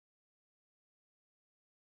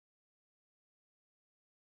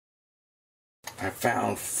I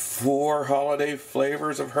found 4 holiday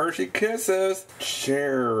flavors of Hershey Kisses.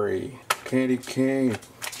 Cherry, candy cane,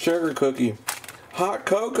 sugar cookie, hot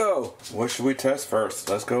cocoa. What should we test first?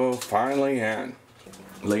 Let's go find Leanne.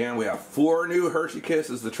 Leanne, we have 4 new Hershey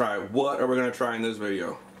Kisses to try. What are we going to try in this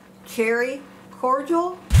video? Cherry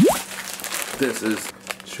cordial. This is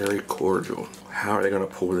cherry cordial. How are they going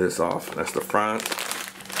to pull this off? That's the front.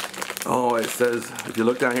 Oh, it says, if you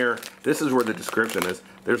look down here, this is where the description is.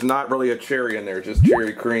 There's not really a cherry in there, just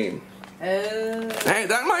cherry cream. Hey,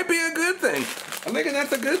 that might be a good thing. I'm thinking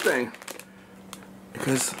that's a good thing.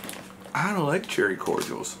 Because I don't like cherry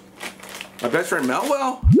cordials. My best friend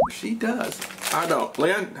Melwell, she does. I don't.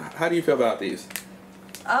 Leanne, how do you feel about these?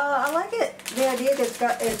 I like it. The idea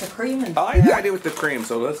that it's a cream and I like the idea with the cream,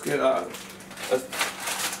 so let's get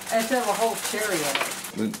instead of a whole cherry in it.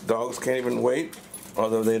 The dogs can't even wait,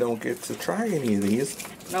 although they don't get to try any of these.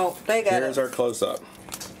 No, they got Here's our close-up.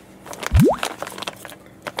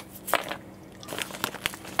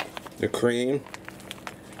 The cream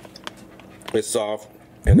is soft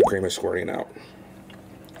and the cream is squirting out.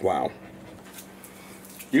 Wow.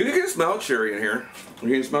 You can smell cherry in here. You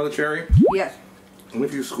can smell the cherry? Yes. And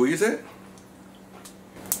if you squeeze it,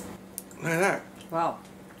 look at that. Wow.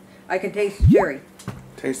 I can taste the cherry.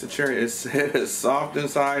 Taste the cherry. It is soft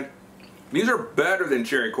inside. These are better than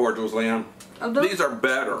cherry cordials, Leanne. Oh, these are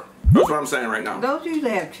better. That's what I'm saying right now. Those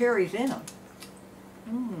usually have cherries in them.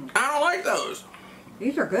 I don't like those.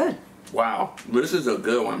 These are good. Wow, this is a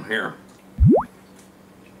good one here.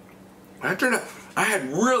 I had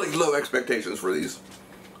really low expectations for these,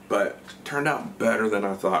 but it turned out better than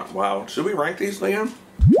I thought. Wow, should we rank these, Leanne?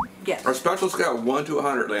 Yes. Our special scale 1 to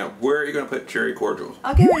 100, Leanne. Where are you going to put cherry cordials?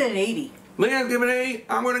 I'll give it an 80. Leanne, give it an 80.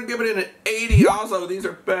 I'm going to give it an 80 also. These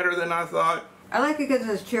are better than I thought. I like it because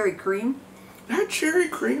it's cherry cream. That cherry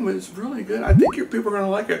cream is really good. I think people are going to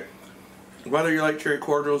like it. Whether you like cherry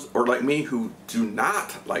cordials or like me who do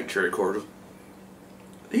not like cherry cordials,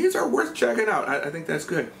 these are worth checking out. I think that's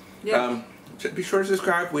good. Yeah. Be sure to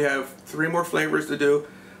subscribe. We have 3 more flavors to do.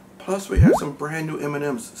 Plus we have some brand new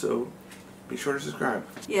M&Ms. So be sure to subscribe.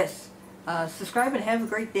 Yes. Subscribe and have a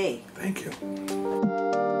great day. Thank you.